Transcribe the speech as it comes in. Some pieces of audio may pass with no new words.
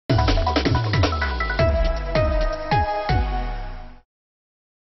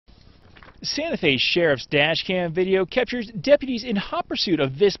Santa Fe Sheriff's dash cam video captures deputies in hot pursuit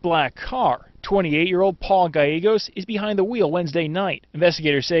of this black car. 28-year-old Paul Gallegos is behind the wheel Wednesday night.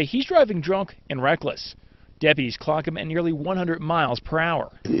 Investigators say he's driving drunk and reckless. Deputies clock him at nearly 100 miles per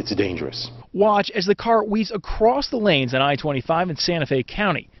hour. It's dangerous. Watch as the car weaves across the lanes on I-25 in Santa Fe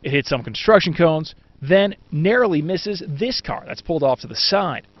County. It hits some construction cones, then narrowly misses this car that's pulled off to the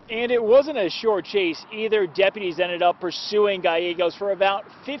side. And it wasn't a short chase either. Deputies ended up pursuing Gallegos for about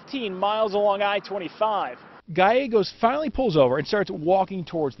 15 miles along I-25. Gallegos finally pulls over and starts walking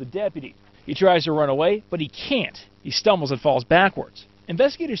towards the deputy. He tries to run away, but he can't. He stumbles and falls backwards.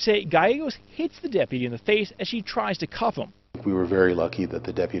 Investigators say Gallegos hits the deputy in the face as she tries to cuff him. We were very lucky that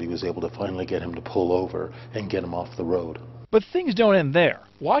the deputy was able to finally get him to pull over and get him off the road. But things don't end there.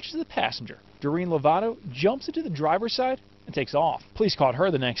 Watch as the passenger, Doreen Lovato, jumps into the driver's side and takes off. Police caught her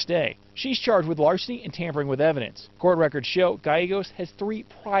the next day. She's charged with larceny and tampering with evidence. Court records show Gallegos has 3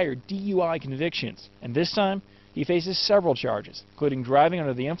 prior DUI convictions, and this time he faces several charges, including driving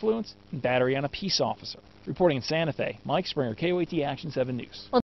under the influence and battery on a peace officer. Reporting in Santa Fe, Mike Springer, KOAT Action 7 News.